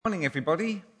Morning,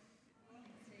 everybody.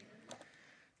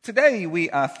 Today we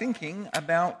are thinking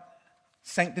about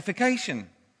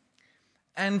sanctification.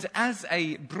 And as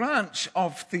a branch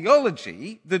of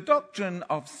theology, the doctrine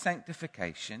of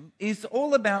sanctification is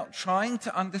all about trying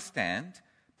to understand,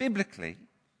 biblically,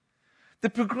 the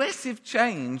progressive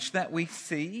change that we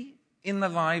see in the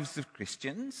lives of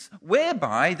Christians,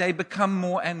 whereby they become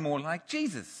more and more like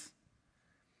Jesus.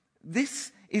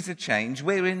 This is a change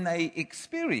wherein they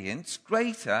experience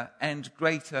greater and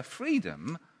greater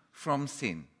freedom from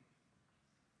sin.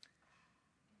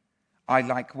 I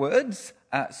like words,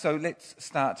 so let's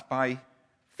start by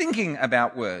thinking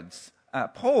about words.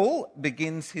 Paul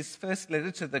begins his first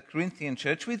letter to the Corinthian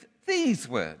church with these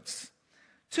words: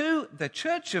 "To the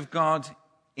church of God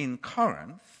in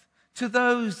Corinth, to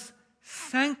those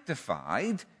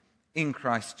sanctified in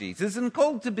Christ Jesus and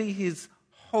called to be his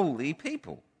holy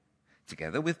people,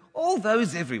 together with all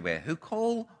those everywhere who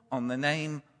call on the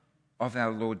name of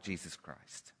our Lord Jesus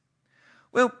Christ."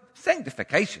 Well,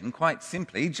 sanctification, quite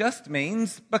simply, just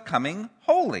means becoming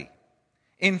holy.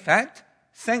 In fact,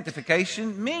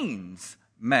 sanctification means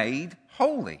made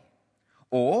holy.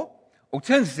 Or,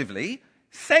 alternatively,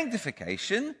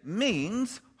 sanctification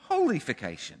means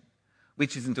holification,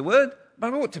 which isn't a word,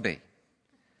 but ought to be.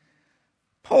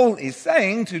 Paul is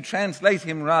saying, to translate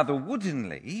him rather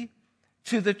woodenly,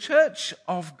 to the church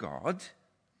of God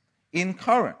in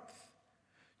Corinth,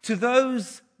 to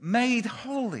those made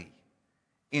holy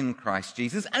in Christ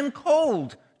Jesus and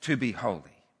called to be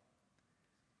holy.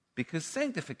 Because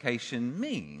sanctification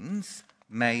means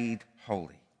made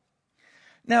holy.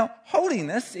 Now,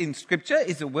 holiness in Scripture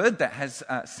is a word that has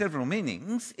several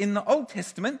meanings. In the Old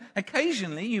Testament,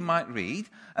 occasionally you might read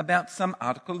about some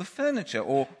article of furniture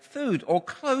or food or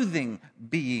clothing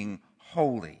being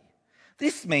holy.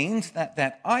 This means that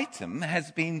that item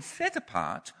has been set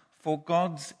apart for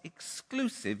God's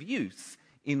exclusive use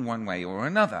in one way or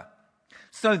another.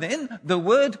 So then, the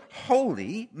word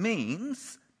holy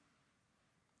means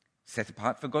set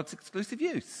apart for God's exclusive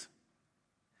use.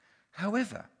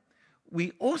 However,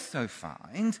 we also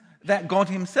find that God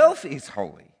himself is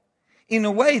holy in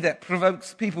a way that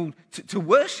provokes people to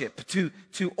worship, to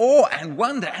awe and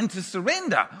wonder and to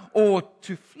surrender, or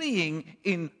to fleeing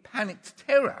in panicked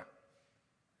terror.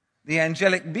 The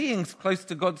angelic beings close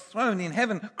to God's throne in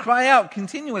heaven cry out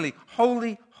continually,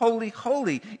 "Holy, holy,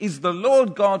 holy is the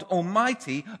Lord God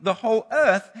Almighty. The whole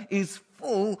earth is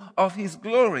full of his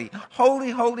glory.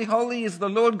 Holy, holy, holy is the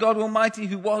Lord God Almighty,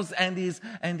 who was and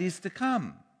is to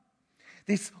come."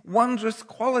 This wondrous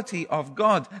quality of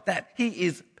God, that he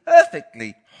is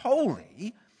perfectly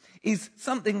holy, is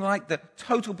something like the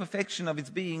total perfection of his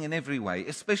being in every way,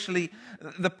 especially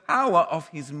the power of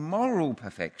his moral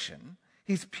perfection,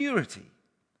 his purity,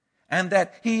 and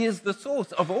that he is the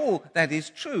source of all that is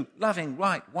true, loving,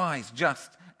 right, wise,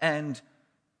 just, and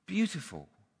beautiful.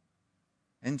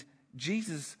 And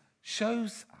Jesus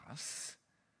shows us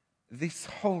this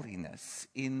holiness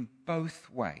in both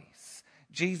ways.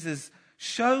 Jesus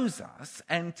shows us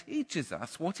and teaches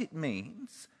us what it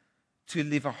means to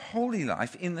live a holy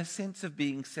life in the sense of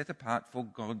being set apart for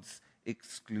God's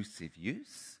exclusive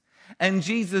use. And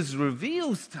Jesus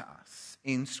reveals to us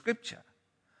in Scripture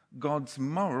God's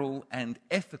moral and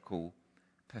ethical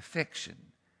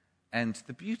perfection and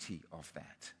the beauty of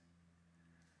that.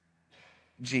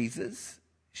 Jesus,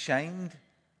 shamed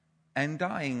and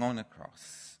dying on a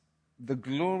cross, the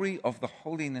glory of the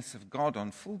holiness of God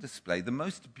on full display, the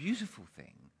most beautiful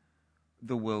thing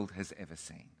the world has ever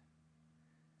seen.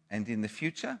 And in the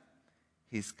future,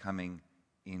 his coming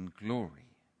in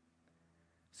glory.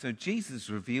 So Jesus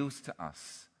reveals to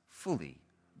us fully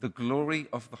the glory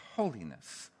of the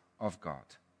holiness of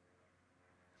God.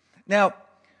 Now,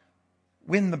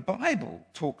 when the Bible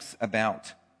talks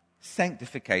about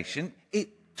sanctification,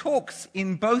 it talks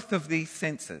in both of these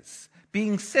senses: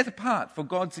 being set apart for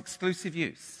God's exclusive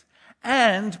use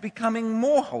and becoming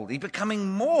more holy,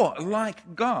 becoming more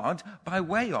like God by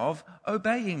way of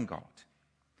obeying God.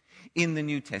 In the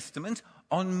New Testament,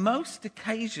 on most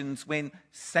occasions when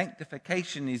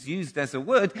sanctification is used as a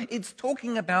word, it's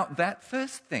talking about that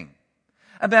first thing,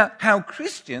 about how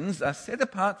Christians are set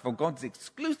apart for God's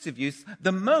exclusive use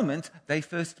the moment they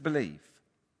first believe.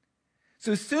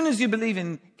 So as soon as you believe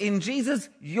in Jesus,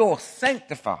 you're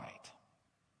sanctified.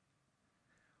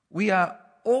 We are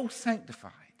all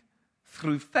sanctified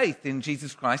through faith in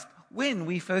Jesus Christ when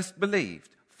we first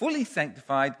believed, fully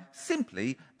sanctified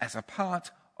simply as a part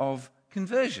of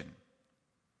conversion.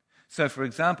 So, for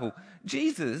example,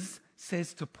 Jesus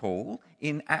says to Paul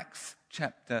in Acts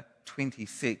chapter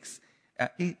 26,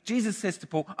 Jesus says to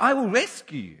Paul, "I will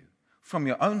rescue you from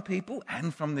your own people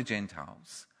and from the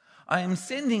Gentiles. I am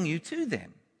sending you to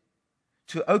them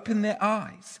to open their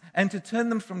eyes and to turn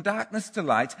them from darkness to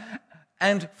light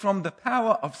and from the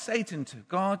power of Satan to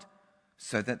God,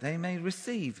 so that they may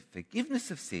receive forgiveness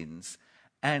of sins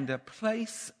and a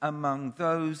place among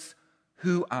those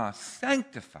who are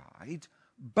sanctified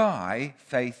by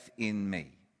faith in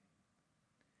me.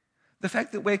 The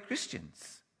fact that we're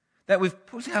Christians, that we've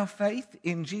put our faith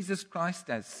in Jesus Christ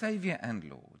as Saviour and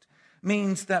Lord,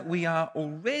 means that we are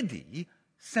already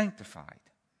sanctified,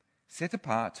 set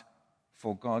apart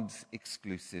for God's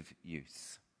exclusive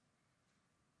use.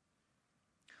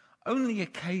 Only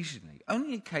occasionally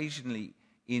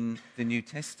in the New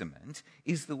Testament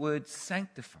is the word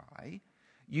sanctify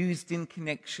used in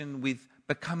connection with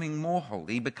becoming more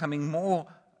holy, becoming more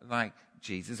like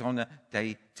Jesus on a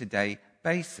day-to-day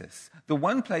basis. The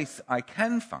one place I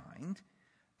can find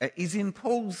is in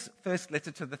Paul's first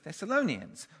letter to the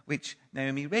Thessalonians, which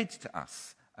Naomi read to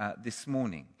us this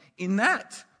morning. In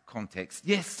that context,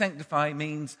 yes, sanctify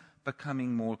means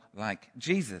becoming more like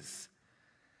Jesus.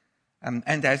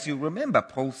 And as you remember,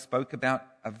 Paul spoke about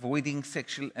avoiding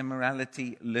sexual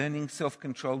immorality, learning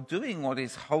self-control, doing what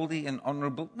is holy and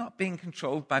honourable, not being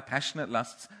controlled by passionate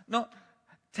lusts, not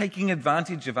taking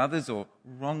advantage of others or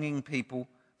wronging people,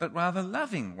 but rather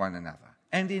loving one another,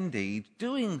 and indeed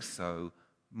doing so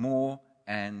more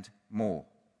and more.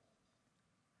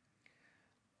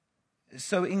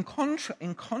 So in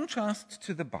contrast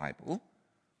to the Bible,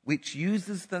 which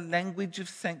uses the language of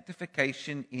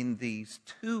sanctification in these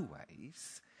two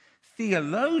ways,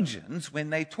 theologians,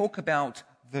 when they talk about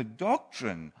the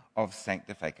doctrine of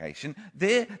sanctification,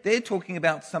 they're talking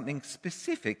about something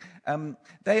specific.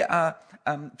 They are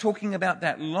talking about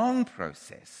that long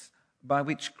process by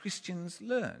which Christians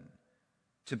learn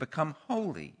to become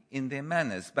holy in their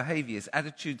manners, behaviours,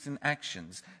 attitudes and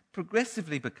actions,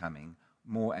 progressively becoming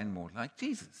more and more like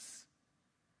Jesus.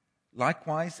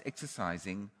 Likewise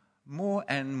exercising more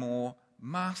and more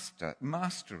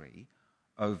mastery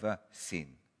over sin.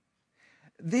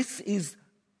 This is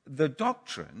the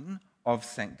doctrine of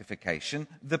sanctification,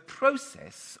 the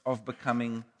process of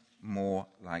becoming more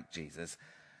like Jesus.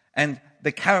 And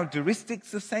the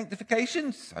characteristics of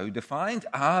sanctification, so defined,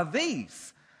 are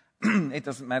these. It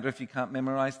doesn't matter if you can't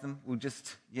memorize them. We'll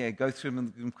just, go through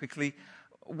them quickly.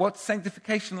 What's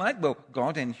sanctification like? Well,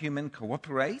 God and human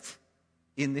cooperate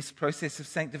in this process of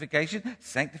sanctification.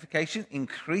 Sanctification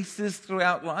increases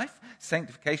throughout life.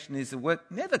 Sanctification is a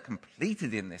work never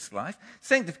completed in this life.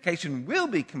 Sanctification will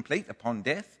be complete upon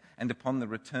death and upon the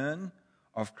return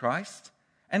of Christ.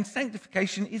 And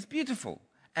sanctification is beautiful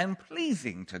and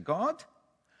pleasing to God,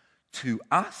 to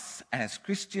us as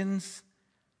Christians,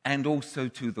 and also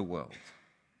to the world.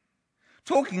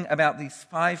 Talking about these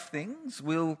 5 things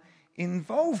will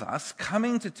involve us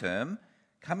coming to terms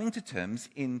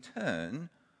in turn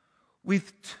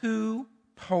with 2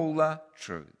 polar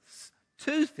truths,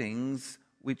 2 things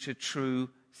which are true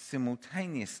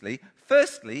simultaneously.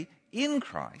 Firstly, in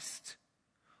Christ,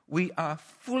 we are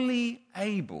fully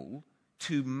able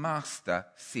to master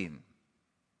sin.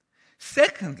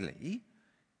 Secondly,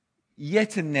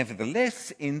 yet and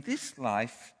nevertheless, in this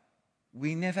life,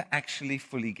 we never actually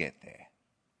fully get there.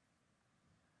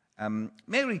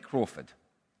 Mary Crawford,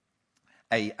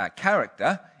 a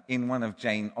character in one of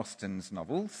Jane Austen's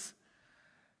novels,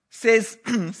 says,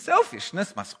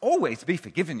 selfishness must always be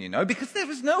forgiven, because there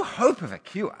is no hope of a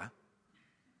cure.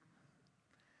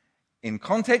 In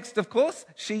context, of course,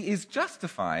 she is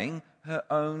justifying her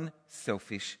own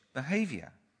selfish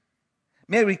behaviour.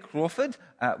 Mary Crawford,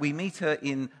 we meet her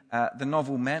in the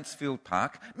novel Mansfield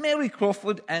Park. Mary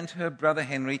Crawford and her brother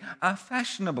Henry are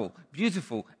fashionable,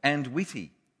 beautiful, and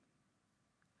witty.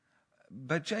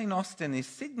 But Jane Austen is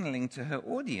signalling to her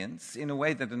audience in a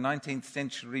way that a 19th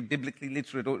century biblically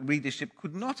literate readership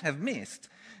could not have missed.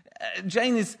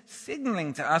 Jane is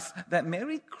signalling to us that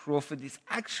Mary Crawford is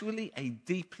actually a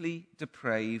deeply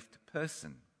depraved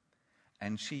person.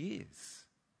 And she is.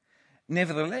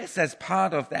 Nevertheless, as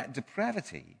part of that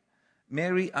depravity,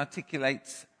 Mary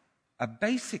articulates a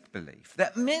basic belief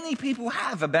that many people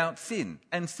have about sin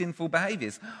and sinful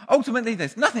behaviours. Ultimately,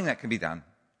 there's nothing that can be done.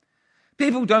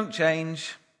 People don't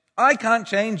change. I can't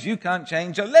change. You can't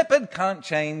change. A leopard can't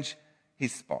change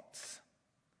his spots.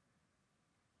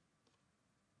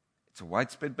 It's a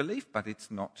widespread belief, but it's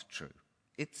not true.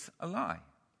 It's a lie.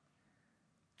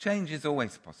 Change is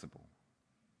always possible.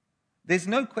 There's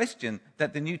no question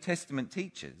that the New Testament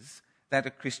teaches that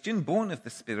a Christian born of the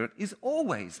Spirit is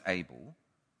always able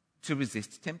to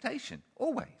resist temptation.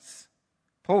 Always.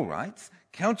 Paul writes,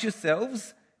 count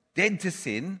yourselves dead to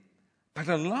sin, but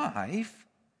alive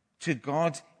to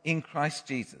God in Christ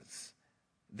Jesus.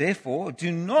 Therefore,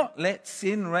 do not let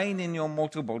sin reign in your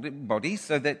mortal body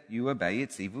so that you obey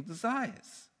its evil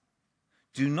desires.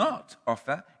 Do not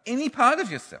offer any part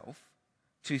of yourself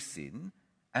to sin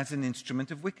as an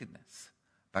instrument of wickedness,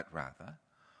 but rather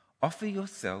offer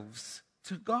yourselves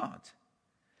to God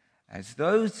as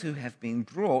those who have been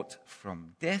brought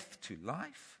from death to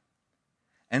life,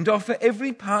 and offer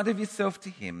every part of yourself to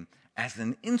him as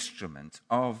an instrument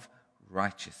of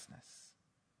righteousness.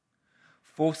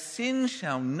 For sin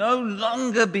shall no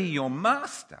longer be your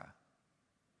master,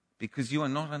 because you are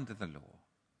not under the law,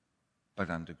 but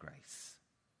under grace.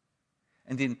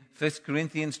 And in 1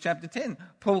 Corinthians chapter 10,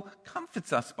 Paul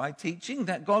comforts us by teaching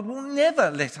that God will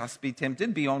never let us be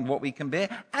tempted beyond what we can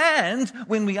bear, and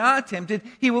when we are tempted,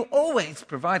 he will always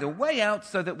provide a way out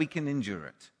so that we can endure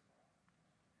it.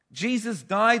 Jesus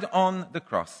died on the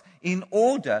cross in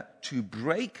order to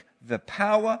break the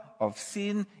power of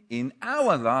sin in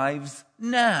our lives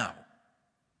now.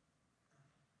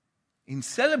 In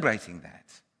celebrating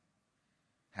that,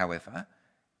 however,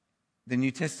 the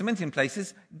New Testament in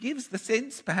places gives the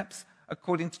sense, perhaps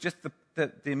according to just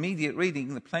the immediate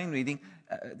reading, the plain reading,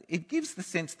 it gives the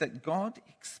sense that God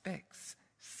expects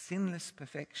sinless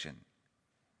perfection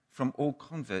from all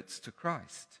converts to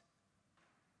Christ.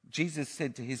 Jesus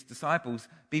said to his disciples,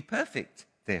 "Be perfect,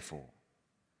 therefore,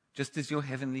 just as your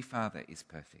heavenly Father is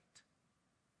perfect."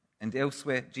 And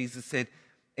elsewhere, Jesus said,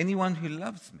 "Anyone who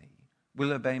loves me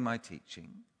will obey my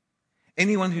teaching.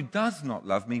 Anyone who does not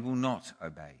love me will not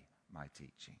obey my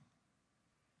teaching."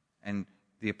 And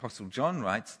the Apostle John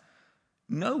writes,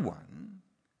 "No one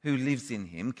who lives in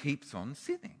him keeps on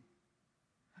sinning.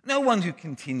 No one who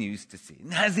continues to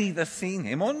sin has either seen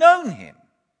him or known him."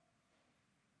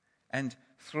 And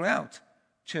throughout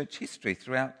church history,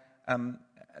 throughout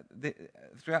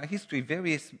history,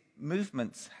 various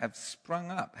movements have sprung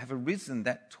up, have arisen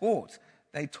that taught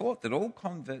that all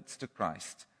converts to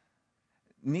Christ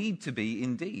need to be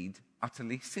indeed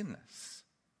utterly sinless,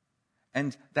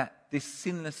 and that this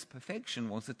sinless perfection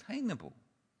was attainable,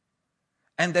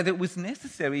 and that it was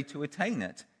necessary to attain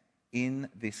it in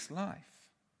this life.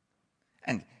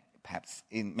 And perhaps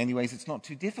in many ways it's not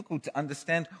too difficult to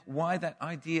understand why that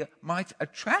idea might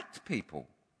attract people.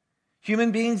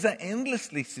 Human beings are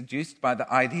endlessly seduced by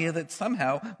the idea that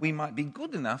somehow we might be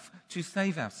good enough to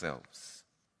save ourselves.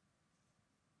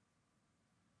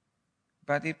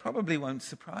 But it probably won't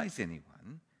surprise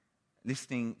anyone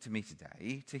listening to me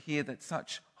today to hear that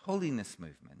such holiness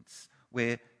movements,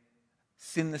 where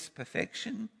sinless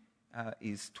perfection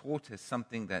is taught as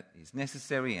something that is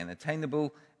necessary and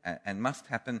attainable and must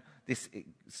happen, this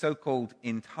so-called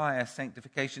entire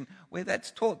sanctification, where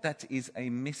that's taught, that is a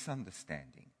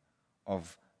misunderstanding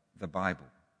of the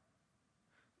Bible.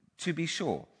 To be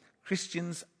sure,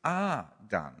 Christians are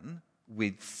done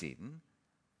with sin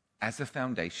as a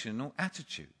foundational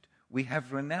attitude. We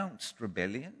have renounced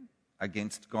rebellion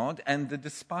against God and the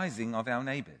despising of our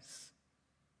neighbors.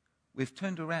 We've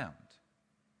turned around.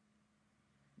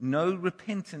 No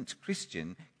repentant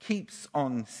Christian keeps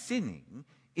on sinning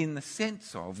in the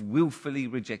sense of willfully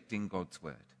rejecting God's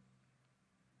word.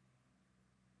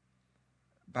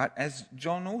 But as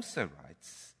John also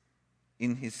writes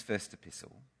in his first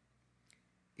epistle,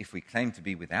 if we claim to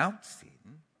be without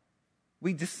sin,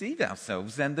 we deceive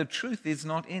ourselves and the truth is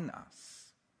not in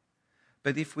us.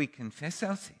 But if we confess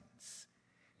our sins,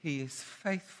 he is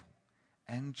faithful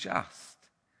and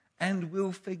just and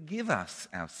will forgive us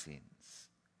our sins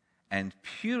and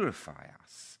purify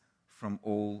us from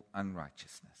all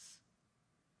unrighteousness.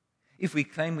 If we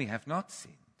claim we have not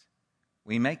sinned,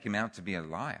 we make him out to be a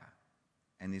liar,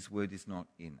 and his word is not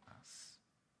in us.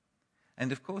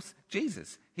 And of course,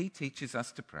 Jesus, he teaches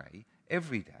us to pray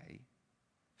every day,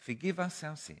 "Forgive us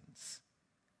our sins,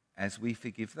 as we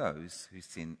forgive those who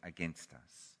sin against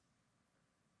us."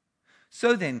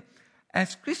 So then,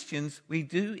 as Christians, we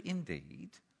do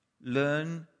indeed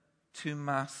learn to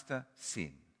master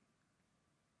sin.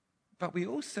 But we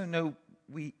also know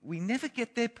we never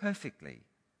get there perfectly.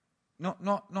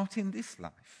 Not in this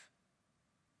life.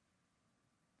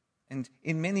 And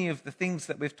in many of the things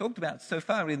that we've talked about so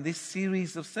far in this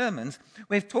series of sermons,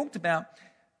 we've talked about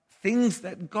things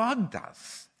that God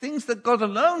does, things that God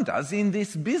alone does in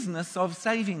this business of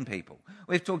saving people.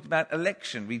 We've talked about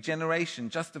election, regeneration,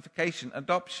 justification,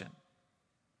 adoption.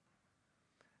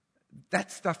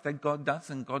 That's stuff that God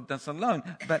does and God does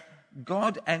alone. But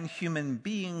God and human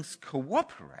beings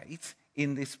cooperate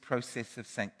in this process of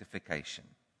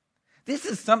sanctification. This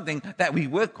is something that we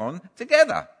work on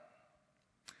together.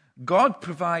 God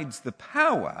provides the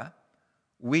power,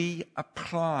 we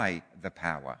apply the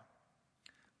power.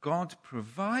 God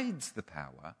provides the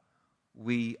power,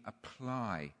 we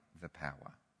apply the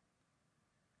power.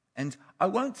 And I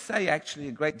won't say actually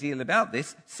a great deal about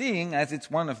this, seeing as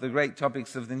it's one of the great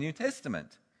topics of the New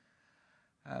Testament.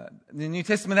 The New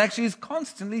Testament actually is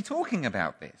constantly talking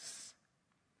about this.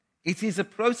 It is a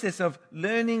process of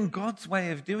learning God's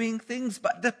way of doing things,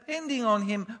 but depending on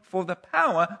Him for the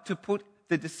power to put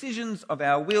the decisions of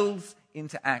our wills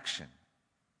into action.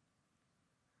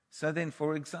 So then,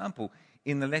 for example,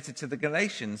 in the letter to the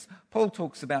Galatians, Paul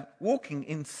talks about walking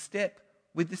in step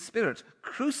with the Spirit,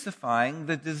 crucifying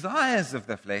the desires of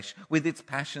the flesh with its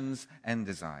passions and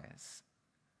desires,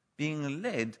 being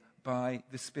led by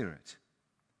the Spirit.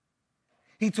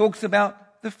 He talks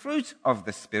about the fruit of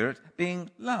the Spirit being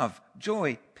love,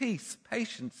 joy, peace,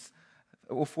 patience,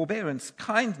 or forbearance,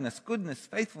 kindness, goodness,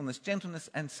 faithfulness, gentleness,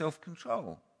 and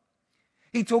self-control.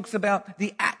 He talks about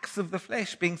the acts of the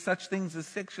flesh being such things as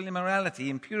sexual immorality,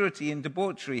 impurity and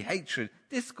debauchery, hatred,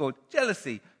 discord,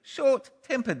 jealousy,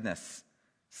 short-temperedness,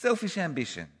 selfish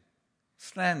ambition,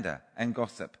 slander and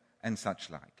gossip, and such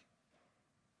like.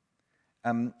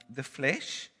 The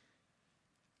flesh,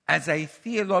 as a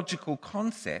theological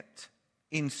concept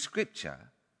in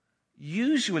Scripture,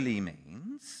 usually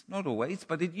means, not always,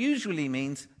 but it usually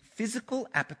means physical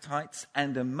appetites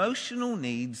and emotional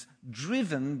needs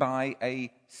driven by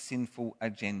a sinful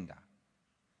agenda.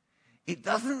 It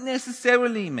doesn't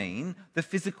necessarily mean the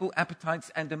physical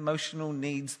appetites and emotional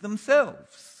needs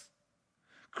themselves.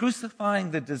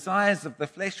 Crucifying the desires of the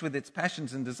flesh with its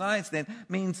passions and desires then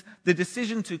means the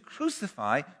decision to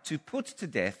crucify, to put to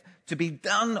death, to be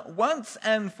done once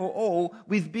and for all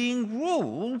with being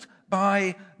ruled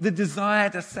by the desire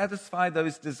to satisfy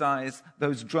those desires,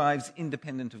 those drives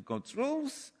independent of God's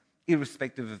rules,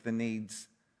 irrespective of the needs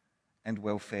and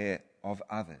welfare of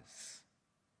others.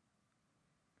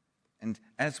 And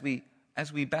as we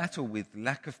battle with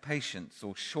lack of patience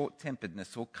or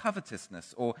short-temperedness or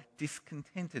covetousness or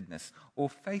discontentedness or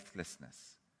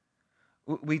faithlessness,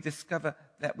 we discover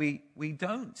that we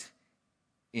don't,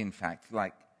 in fact,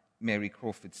 like Mary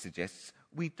Crawford suggests,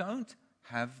 we don't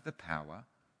have the power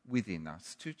within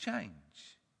us to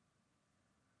change.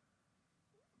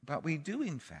 But we do,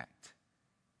 in fact,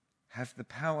 have the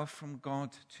power from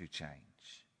God to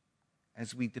change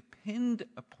as we depend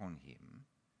upon Him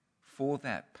for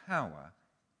that power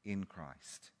in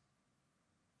Christ.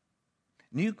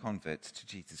 New converts to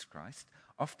Jesus Christ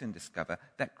often discover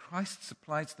that Christ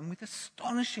supplies them with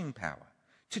astonishing power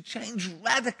to change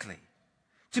radically,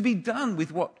 to be done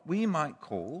with what we might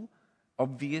call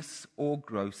obvious or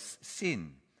gross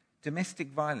sin, domestic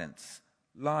violence,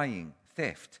 lying,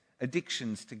 theft,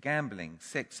 addictions to gambling,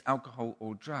 sex, alcohol,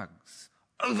 or drugs.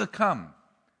 Overcome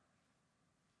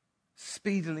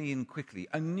speedily and quickly,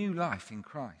 a new life in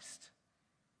Christ.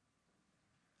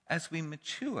 As we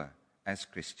mature as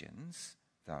Christians,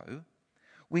 though,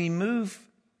 we move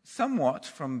somewhat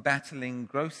from battling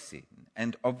gross sin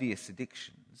and obvious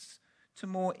addictions to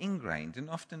more ingrained and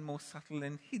often more subtle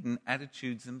and hidden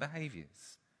attitudes and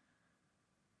behaviors.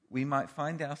 We might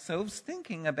find ourselves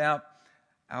thinking about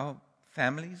our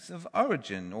families of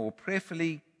origin or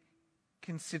prayerfully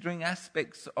considering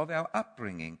aspects of our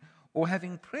upbringing or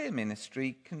having prayer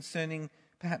ministry concerning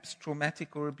perhaps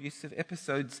traumatic or abusive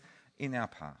episodes in our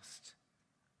past.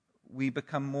 We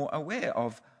become more aware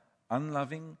of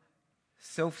unloving,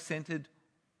 self-centered,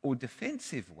 or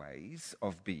defensive ways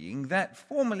of being that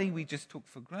formerly we just took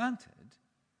for granted,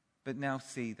 but now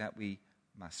see that we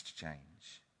must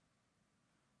change.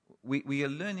 We are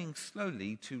learning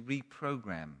slowly to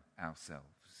reprogram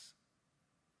ourselves.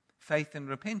 Faith and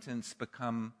repentance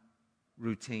become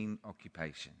routine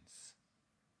occupations.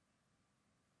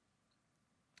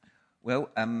 Well,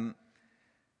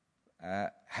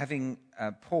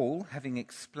 Paul, having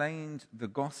explained the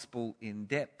gospel in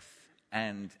depth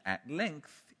and at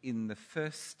length in the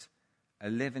first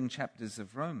 11 chapters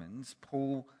of Romans,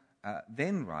 Paul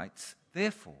then writes,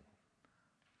 "Therefore,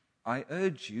 I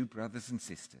urge you, brothers and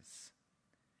sisters,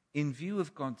 in view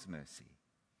of God's mercy,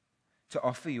 to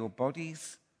offer your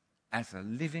bodies as a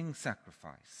living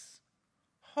sacrifice,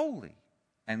 holy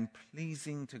and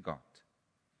pleasing to God.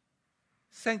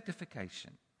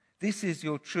 Sanctification, this is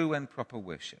your true and proper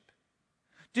worship.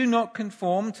 Do not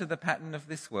conform to the pattern of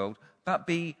this world, but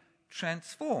be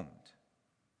transformed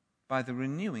by the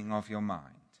renewing of your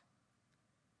mind.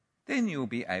 Then you'll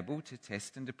be able to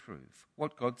test and approve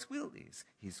what God's will is,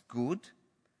 his good,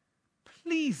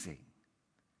 pleasing,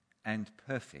 and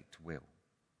perfect will."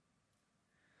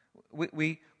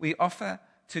 We offer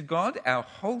to God our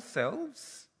whole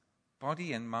selves,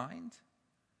 body and mind,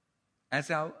 as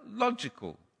our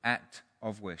logical act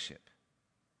of worship.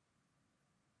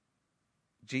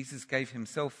 Jesus gave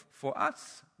himself for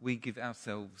us, we give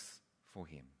ourselves for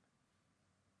him.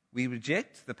 We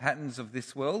reject the patterns of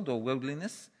this world or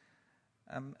worldliness,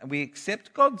 and we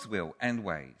accept God's will and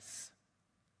ways.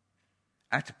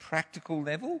 At a practical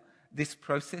level, this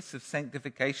process of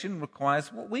sanctification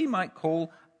requires what we might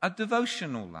call a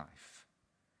devotional life.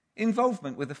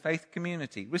 Involvement with a faith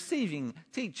community, receiving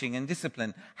teaching and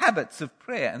discipline, habits of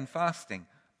prayer and fasting,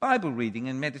 Bible reading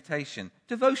and meditation,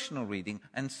 devotional reading,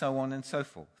 and so on and so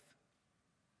forth.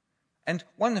 And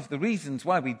one of the reasons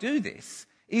why we do this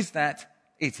is that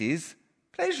it is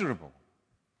pleasurable.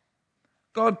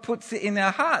 God puts it in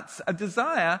our hearts, a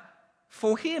desire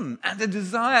for him and a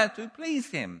desire to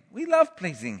please him. We love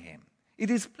pleasing him. It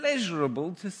is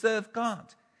pleasurable to serve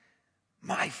God.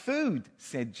 My food,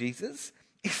 said Jesus,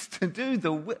 is to do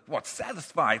what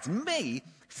satisfies me,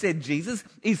 said Jesus,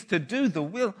 is to do the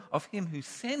will of him who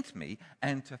sent me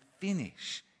and to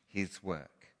finish his work.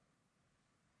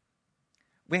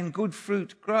 When good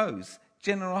fruit grows,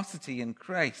 generosity and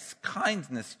grace,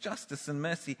 kindness, justice and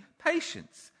mercy,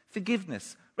 patience,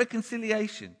 forgiveness,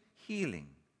 reconciliation, healing.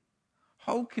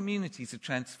 Whole communities are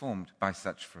transformed by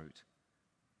such fruit.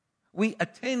 We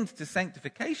attend to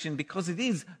sanctification because it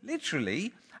is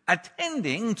literally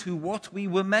attending to what we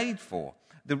were made for,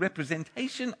 the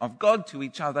representation of God to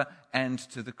each other and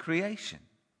to the creation.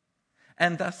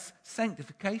 And thus,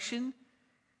 sanctification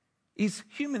is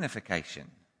humanification.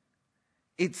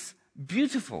 It's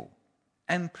beautiful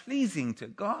and pleasing to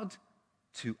God,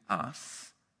 to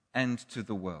us, and to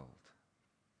the world.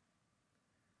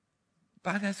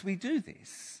 But as we do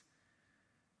this,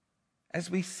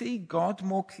 as we see God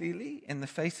more clearly in the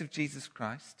face of Jesus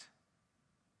Christ,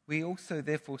 we also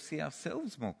therefore see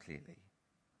ourselves more clearly.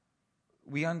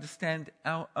 We understand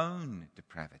our own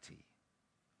depravity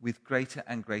with greater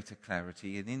and greater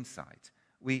clarity and insight.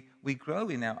 We grow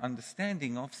in our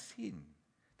understanding of sin,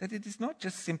 that it is not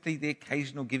just simply the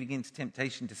occasional giving in to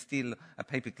temptation to steal a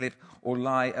paperclip or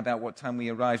lie about what time we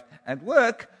arrived at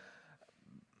work,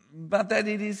 but that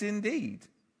it is indeed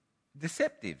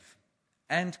deceptive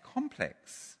and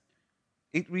complex.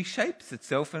 It reshapes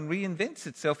itself and reinvents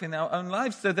itself in our own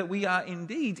lives so that we are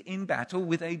indeed in battle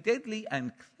with a deadly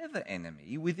and clever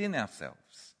enemy within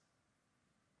ourselves.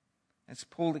 As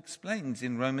Paul explains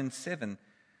in Romans 7,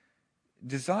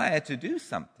 desire to do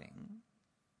something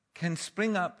can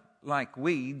spring up like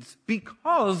weeds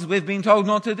because we've been told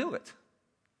not to do it.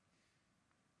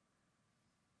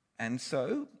 And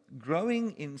so,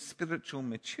 growing in spiritual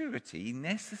maturity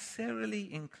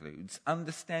necessarily includes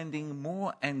understanding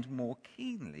more and more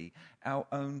keenly our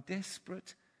own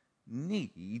desperate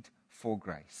need for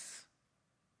grace.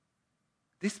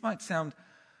 This might sound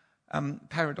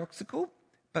paradoxical,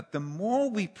 but the more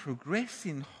we progress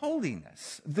in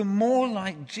holiness, the more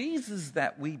like Jesus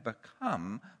that we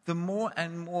become, the more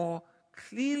and more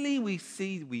clearly we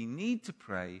see we need to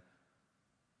pray,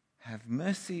 "Have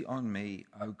mercy on me,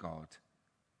 O God,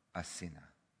 a sinner."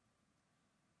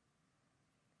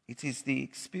 It is the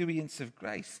experience of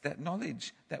grace, that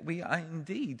knowledge that we are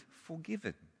indeed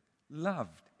forgiven,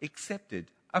 loved,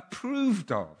 accepted,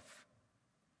 approved of,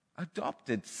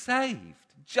 adopted,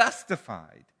 saved,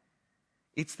 justified.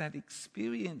 It's that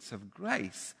experience of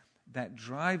grace that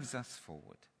drives us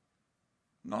forward,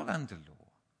 not under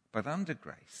law, but under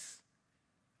grace.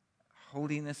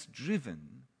 Holiness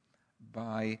driven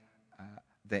by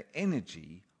the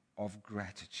energy of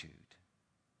gratitude.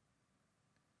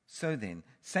 So then,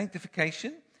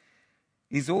 sanctification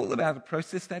is all about a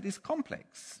process that is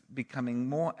complex, becoming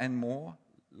more and more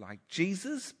like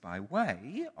Jesus by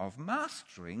way of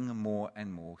mastering more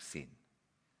and more sin.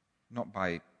 Not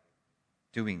by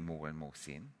doing more and more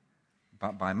sin,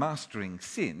 but by mastering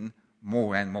sin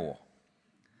more and more.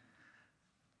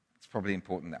 It's probably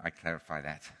important that I clarify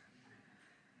that.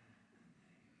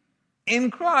 In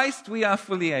Christ, we are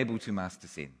fully able to master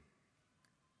sin.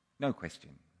 No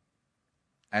question.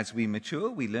 As we mature,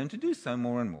 we learn to do so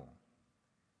more and more.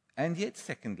 And yet,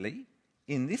 secondly,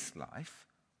 in this life,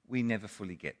 we never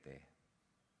fully get there.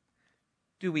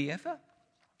 Do we ever?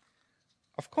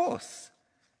 Of course.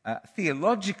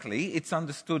 Theologically, it's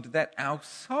understood that our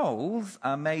souls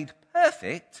are made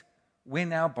perfect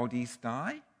when our bodies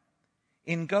die.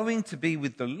 In going to be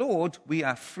with the Lord, we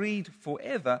are freed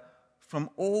forever from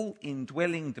all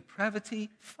indwelling depravity,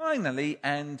 finally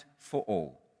and for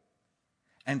all.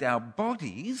 And our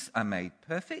bodies are made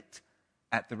perfect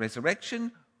at the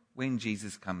resurrection when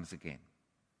Jesus comes again.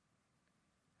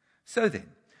 So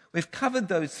then, we've covered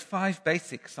those 5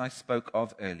 basics I spoke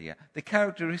of earlier. The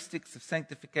characteristics of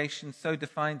sanctification so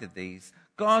defined are these.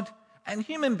 God and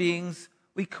human beings,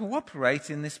 we cooperate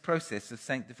in this process of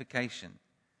sanctification.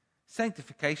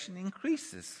 Sanctification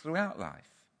increases throughout life.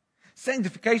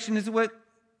 Sanctification is a work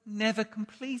never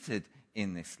completed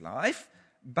in this life,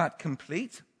 but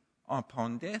complete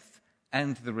upon death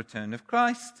and the return of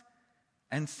Christ.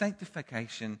 And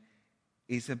sanctification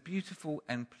is a beautiful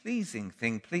and pleasing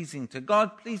thing, pleasing to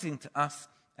God, pleasing to us,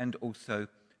 and also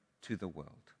to the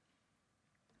world.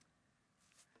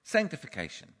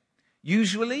 Sanctification.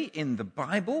 Usually in the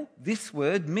Bible, this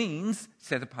word means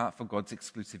set apart for God's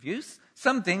exclusive use,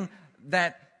 something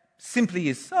that simply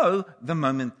is so the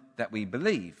moment that we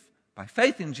believe. By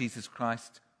faith in Jesus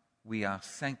Christ, we are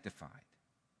sanctified.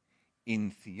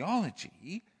 In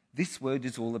theology, this word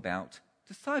is all about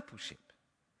discipleship,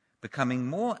 becoming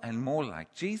more and more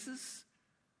like Jesus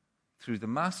through the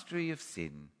mastery of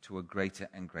sin to a greater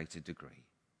and greater degree.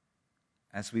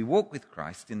 As we walk with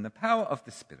Christ in the power of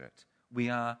the Spirit, we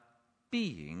are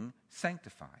being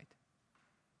sanctified,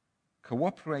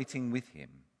 cooperating with him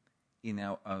in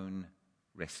our own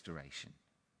restoration.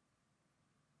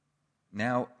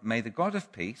 Now, may the God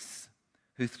of peace,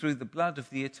 who through the blood of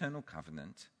the eternal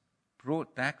covenant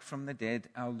brought back from the dead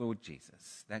our Lord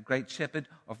Jesus, that great shepherd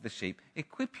of the sheep,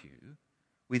 equip you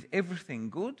with everything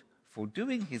good for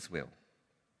doing his will.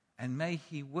 And may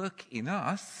he work in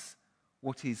us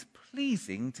what is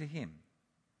pleasing to him.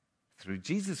 Through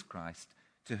Jesus Christ,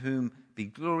 to whom be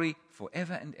glory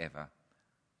forever and ever.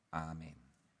 Amen.